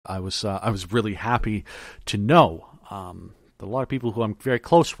I was really happy to know that a lot of people who I'm very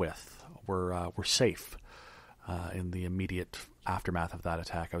close with were safe in the immediate aftermath of that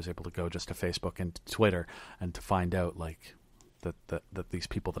attack. I was able to go just to Facebook and to Twitter and to find out like that these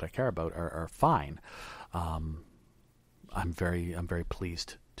people that I care about are fine. I'm very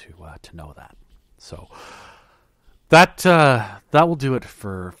pleased to know that. So that will do it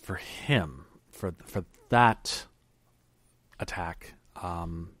for him, for that attack.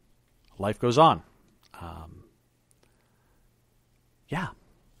 Life goes on.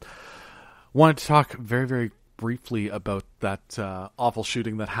 Wanted to talk very, very briefly about that awful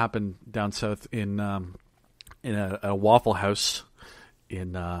shooting that happened down south in a Waffle House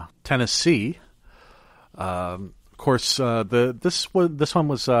in Tennessee. Of course, this one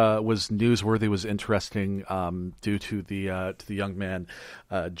was newsworthy, was interesting due to the young man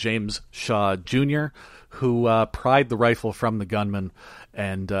James Shaw Jr., who pried the rifle from the gunman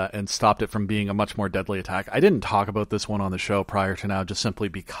and stopped it from being a much more deadly attack. I didn't talk about this one on the show prior to now, just simply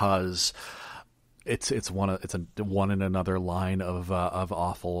because it's one in another line of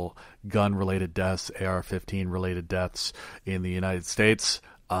awful gun related deaths, AR-15 related deaths in the United States.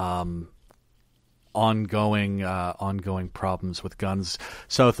 Ongoing problems with guns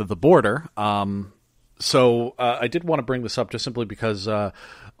south of the border. So I did want to bring this up just simply because on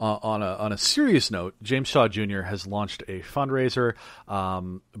a serious note, James Shaw Jr. has launched a fundraiser.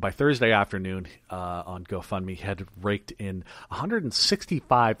 By Thursday afternoon on GoFundMe, he had raked in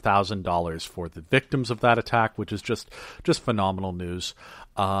 $165,000 for the victims of that attack, which is just phenomenal news.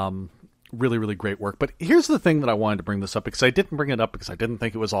 Really, really great work. But here's the thing that I wanted to bring this up, because I didn't bring it up because I didn't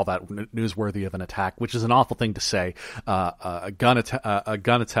think it was all that newsworthy of an attack, which is an awful thing to say. A gun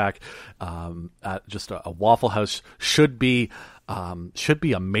attack at just a Waffle House should be a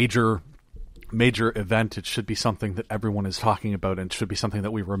major event. It should be something that everyone is talking about, and it should be something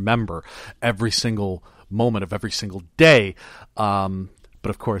that we remember every single moment of every single day. But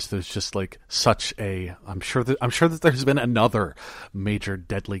of course, there's just like such a. I'm sure that there's been another major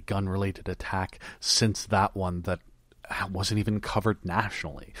deadly gun-related attack since that one that wasn't even covered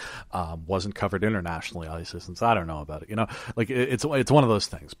nationally, wasn't covered internationally, obviously, since I don't know about it. You know, like it's one of those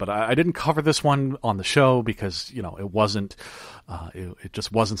things. But I didn't cover this one on the show because it wasn't. It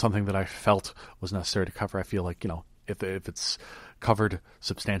just wasn't something that I felt was necessary to cover. I feel like if it's covered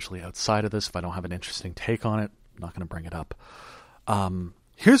substantially outside of this, if I don't have an interesting take on it, I'm not going to bring it up.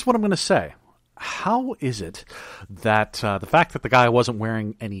 Here's what I'm going to say. How is it that the fact that the guy wasn't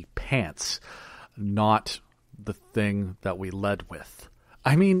wearing any pants, not the thing that we led with?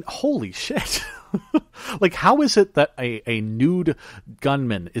 I mean, holy shit. Like, how is it that a nude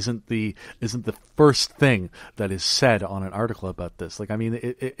gunman isn't the first thing that is said on an article about this? Like, I mean,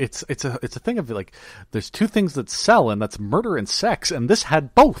 it's a thing of like, there's two things that sell, and that's murder and sex, and this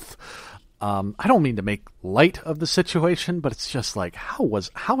had both. I don't mean to make light of the situation, but it's just like, how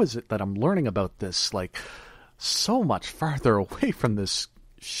is it that I'm learning about this like so much farther away from this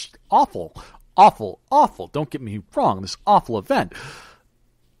awful, don't get me wrong, this awful event?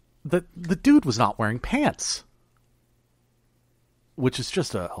 The dude was not wearing pants, which is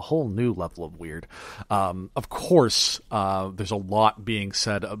just a whole new level of weird. Of course, there's a lot being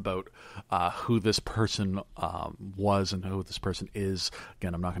said about who this person was and who this person is.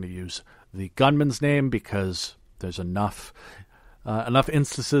 Again, I'm not going to use the gunman's name because there's enough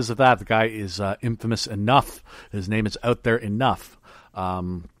instances of that. The guy is infamous enough. His name is out there enough. A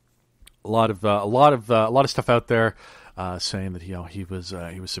lot of stuff out there saying that he was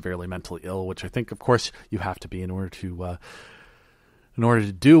severely mentally ill, which I think, of course, you have to be in order to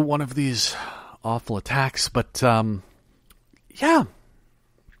do one of these awful attacks. But yeah,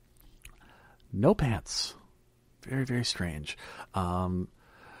 no pants. Very, very strange.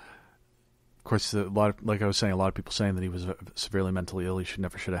 Of course, like I was saying, a lot of people saying that he was severely mentally ill. He should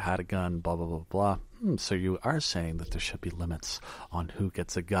have had a gun. Blah blah blah blah. So you are saying that there should be limits on who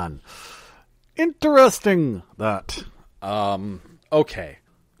gets a gun. Interesting. That. Okay.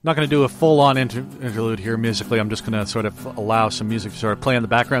 Not going to do a full-on interlude here musically. I'm just going to sort of allow some music to sort of play in the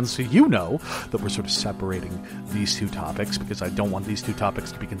background so you know that we're sort of separating these two topics, because I don't want these two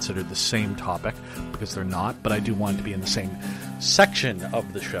topics to be considered the same topic, because they're not, but I do want it to be in the same section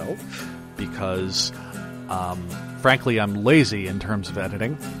of the show, because frankly, I'm lazy in terms of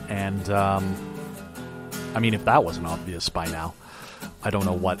editing, and I mean, if that wasn't obvious by now, I don't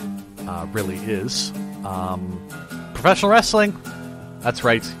know what really is. Professional wrestling. That's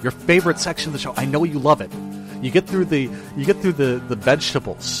right, your favorite section of the show. I know you love it. You get through the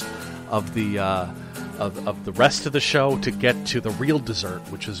vegetables of the of the rest of the show to get to the real dessert,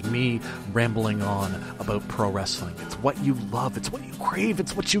 which is me rambling on about pro wrestling. It's what you love. It's what you crave.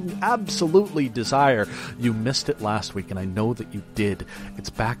 It's what you absolutely desire. You missed it last week, and I know that you did. It's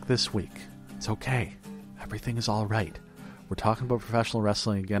back this week. It's okay. Everything is all right. We're talking about professional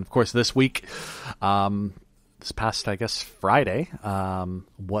wrestling again. Of course, this week, this past, I guess, Friday,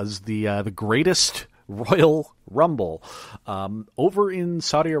 was the greatest Royal Rumble over in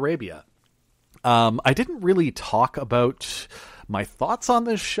Saudi Arabia. I didn't really talk about my thoughts on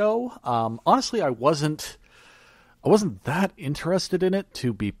this show. Honestly, I wasn't that interested in it,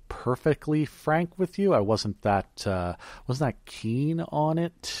 to be perfectly frank with you. I wasn't that keen on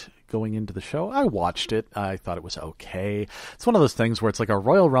it going into the show. I watched it. I thought it was okay. It's one of those things where it's like a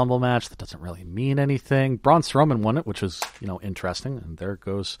Royal Rumble match that doesn't really mean anything. Braun Strowman won it, which was, interesting. And there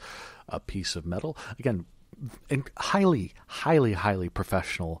goes a piece of metal. Again, highly, highly, highly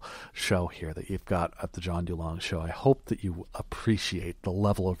professional show here that you've got at the John DeLong Show. I hope that you appreciate the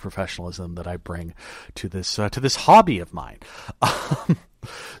level of professionalism that I bring to this hobby of mine. I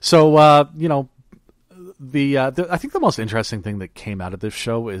think the most interesting thing that came out of this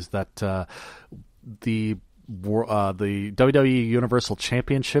show is that the WWE Universal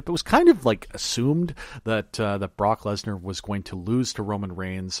Championship, it was kind of like assumed that Brock Lesnar was going to lose to Roman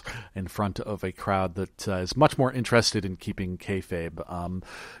Reigns in front of a crowd that is much more interested in keeping kayfabe.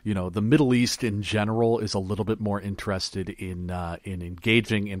 The Middle East in general is a little bit more interested in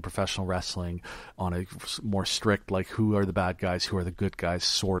engaging in professional wrestling on a more strict, like, who are the bad guys, who are the good guys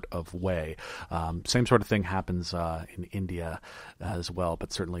sort of way. Same sort of thing happens in India as well,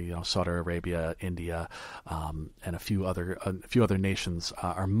 but certainly Saudi Arabia, India, and a few other nations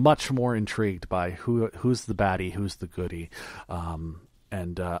are much more intrigued by who's the baddie, who's the goodie.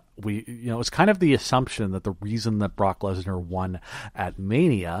 It's kind of the assumption that the reason that Brock Lesnar won at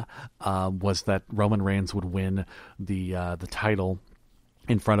Mania was that Roman Reigns would win the title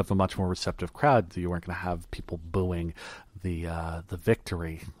in front of a much more receptive crowd. You weren't going to have people booing the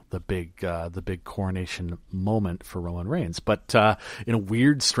victory, the big coronation moment for Roman Reigns. But in a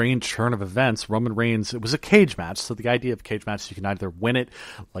weird, strange turn of events, Roman Reigns, it was a cage match. So the idea of cage match, you can either win it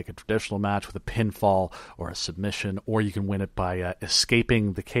like a traditional match with a pinfall or a submission, or you can win it by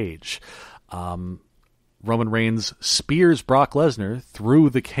escaping the cage. Roman Reigns spears Brock Lesnar through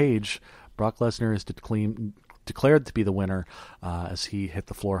the cage. Brock Lesnar is declared to be the winner as he hit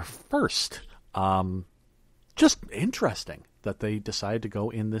the floor first. Just interesting that they decided to go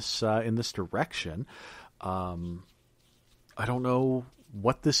in this direction. I don't know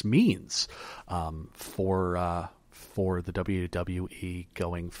what this means for the WWE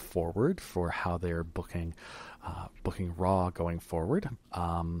going forward, for how they're booking Raw going forward.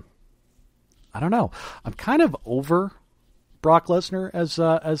 I don't know. I'm kind of over Brock Lesnar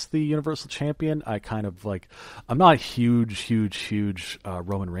as the Universal Champion. I'm not a huge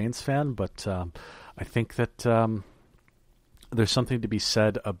Roman Reigns fan, but I think that there's something to be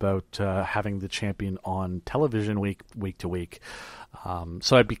said about having the champion on television week to week.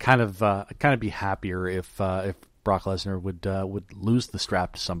 So I'd kind of be happier if Brock Lesnar would lose the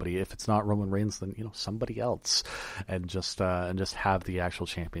strap to somebody. If it's not Roman Reigns, then somebody else, and just have the actual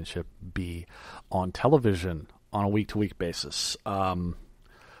championship be on television on a week-to-week basis.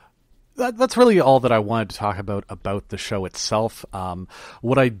 That's really all that I wanted to talk about the show itself.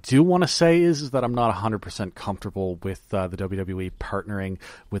 What I do want to say is that I'm not 100% comfortable with the WWE partnering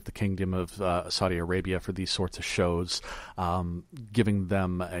with the Kingdom of Saudi Arabia for these sorts of shows. Giving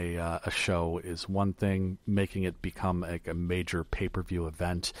them a show is one thing, making it become a major pay-per-view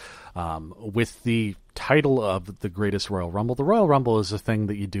event. With the title of the greatest Royal Rumble. The Royal Rumble is a thing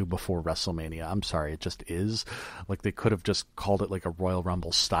that you do before WrestleMania. I'm sorry, it just is. Like, they could have just called it like a Royal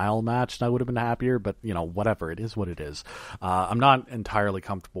Rumble style match and I would have been happier, but whatever, it is what it is. I'm not entirely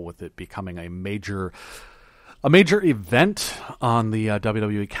comfortable with it becoming a major event on the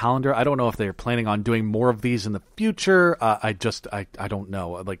WWE calendar. I don't know if they're planning on doing more of these in the future. I don't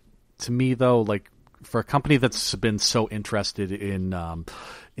know. Like, to me though, like, for a company that's been so interested in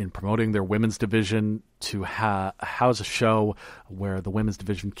promoting their women's division, to house a show where the women's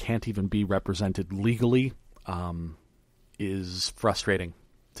division can't even be represented legally is frustrating,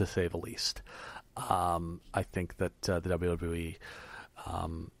 to say the least. I think that the WWE,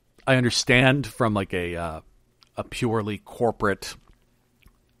 I understand from like a purely corporate,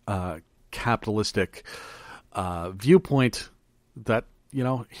 capitalistic viewpoint that,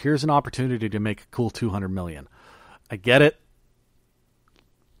 here's an opportunity to make a cool $200 million. I get it.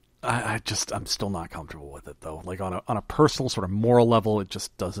 I'm still not comfortable with it though. Like on a personal sort of moral level, it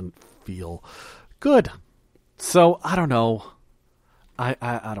just doesn't feel good. So I don't know.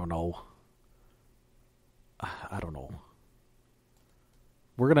 I don't know. I don't know.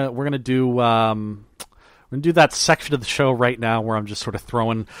 We're gonna do that section of the show right now where I'm just sort of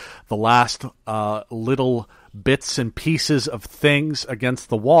throwing the last little bits and pieces of things against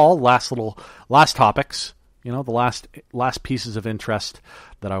the wall. Last topics. The last pieces of interest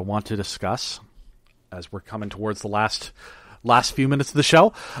that I want to discuss as we're coming towards the last few minutes of the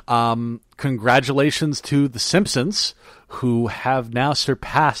show. Congratulations to The Simpsons, who have now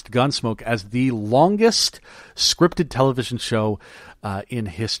surpassed Gunsmoke as the longest scripted television show in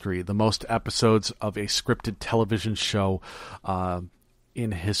history. The most episodes of a scripted television show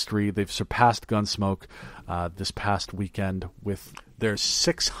in history. They've surpassed Gunsmoke this past weekend with their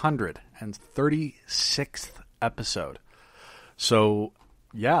 636th episode. So,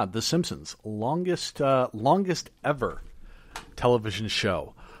 yeah, The Simpsons, longest ever television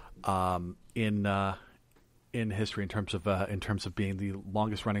show in history in terms of being the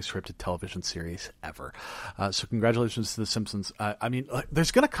longest running scripted television series ever. So congratulations to The Simpsons. I mean,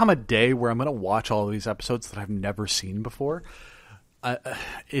 there's going to come a day where I'm going to watch all of these episodes that I've never seen before.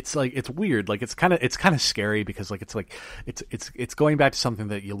 It's weird. Like it's kind of scary because it's going back to something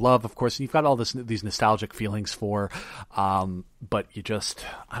that you love, of course, and you've got all these nostalgic feelings for, but you just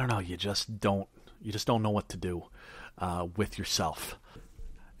don't know what to do with yourself.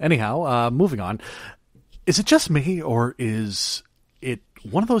 Anyhow, moving on. Is it just me, or is it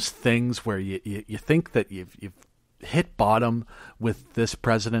one of those things where you think that you've hit bottom with this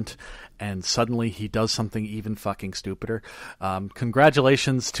president, and suddenly he does something even fucking stupider?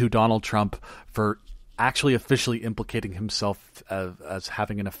 Congratulations to Donald Trump for actually officially implicating himself as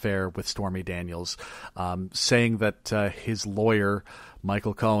having an affair with Stormy Daniels, saying that his lawyer,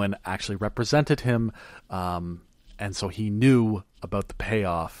 Michael Cohen, actually represented him, and so he knew about the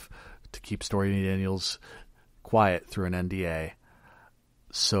payoff to keep Stormy Daniels quiet through an NDA.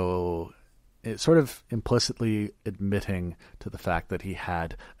 So it's sort of implicitly admitting to the fact that he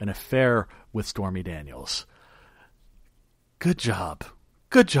had an affair with Stormy Daniels. Good job,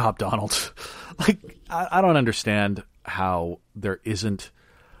 Donald. I don't understand how there isn't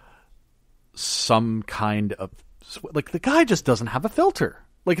some kind of the guy just doesn't have a filter.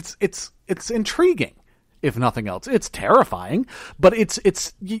 It's intriguing. If nothing else, it's terrifying, but you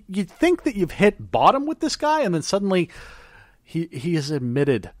think that you've hit bottom with this guy, and then suddenly he is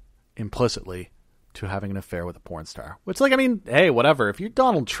admitted implicitly to having an affair with a porn star. Which, hey, whatever. If you're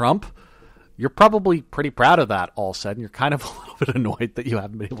Donald Trump, you're probably pretty proud of that, all said, and you're kind of a little bit annoyed that you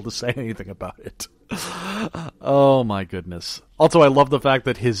haven't been able to say anything about it. Oh my goodness. Also, I love the fact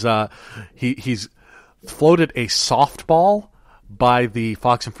that he's floated a softball by the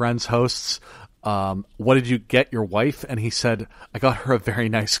Fox and Friends hosts. What did you get your wife? And he said, I got her a very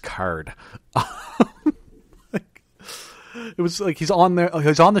nice card. It was like he's on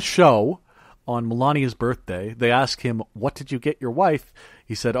the show on Melania's birthday. They asked him, what did you get your wife?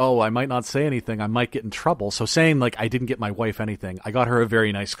 He said, I might not say anything. I might get in trouble. So saying I didn't get my wife anything, I got her a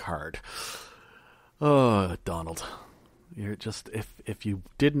very nice card. Oh, Donald, you're just, if you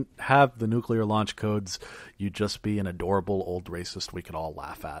didn't have the nuclear launch codes, you'd just be an adorable old racist we could all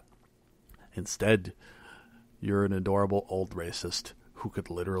laugh at. Instead, you're an adorable old racist who could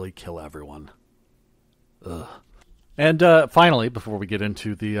literally kill everyone. Ugh. And finally, before we get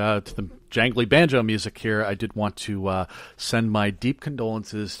into the jangly banjo music here, I did want to send my deep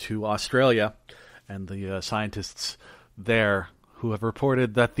condolences to Australia and the scientists there who have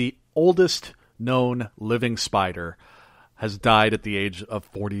reported that the oldest known living spider has died at the age of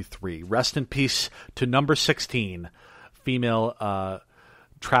 43. Rest in peace to number 16, female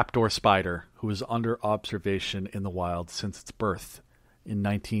trapdoor spider, who was under observation in the wild since its birth in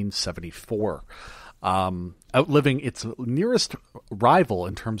 1974. Outliving its nearest rival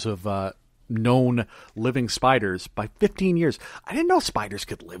in terms of known living spiders by 15 years. I didn't know spiders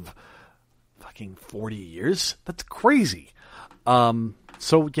could live fucking 40 years. That's crazy.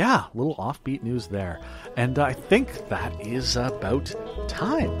 So yeah, a little offbeat news there. And I think that is about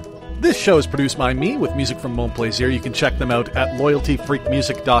time. This show is produced by me with music from Mon Plaisir. You can check them out at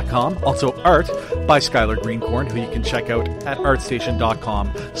loyaltyfreakmusic.com. Also art by Skylar Greencorn, who you can check out at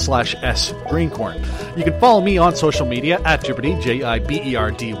artstation.com/sgreencorn. You can follow me on social media at Jibberdy,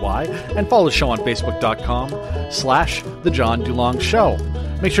 Jiberdy, and follow the show on facebook.com/The John DuLong Show.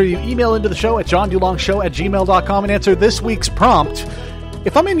 Make sure you email into the show at johndulongshow@gmail.com and answer this week's prompt.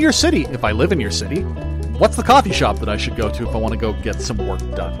 If I'm in your city, if I live in your city, what's the coffee shop that I should go to if I want to go get some work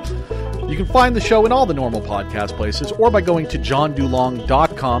done? You can find the show in all the normal podcast places or by going to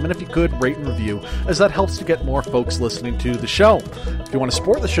johndulong.com, and if you could, rate and review, as that helps to get more folks listening to the show. If you want to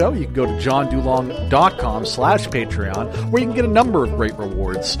support the show, you can go to johndulong.com/Patreon, where you can get a number of great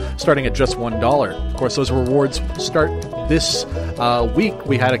rewards, starting at just $1. Of course, those rewards start this week.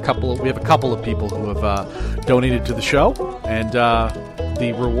 We have a couple of people who have donated to the show, and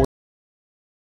the reward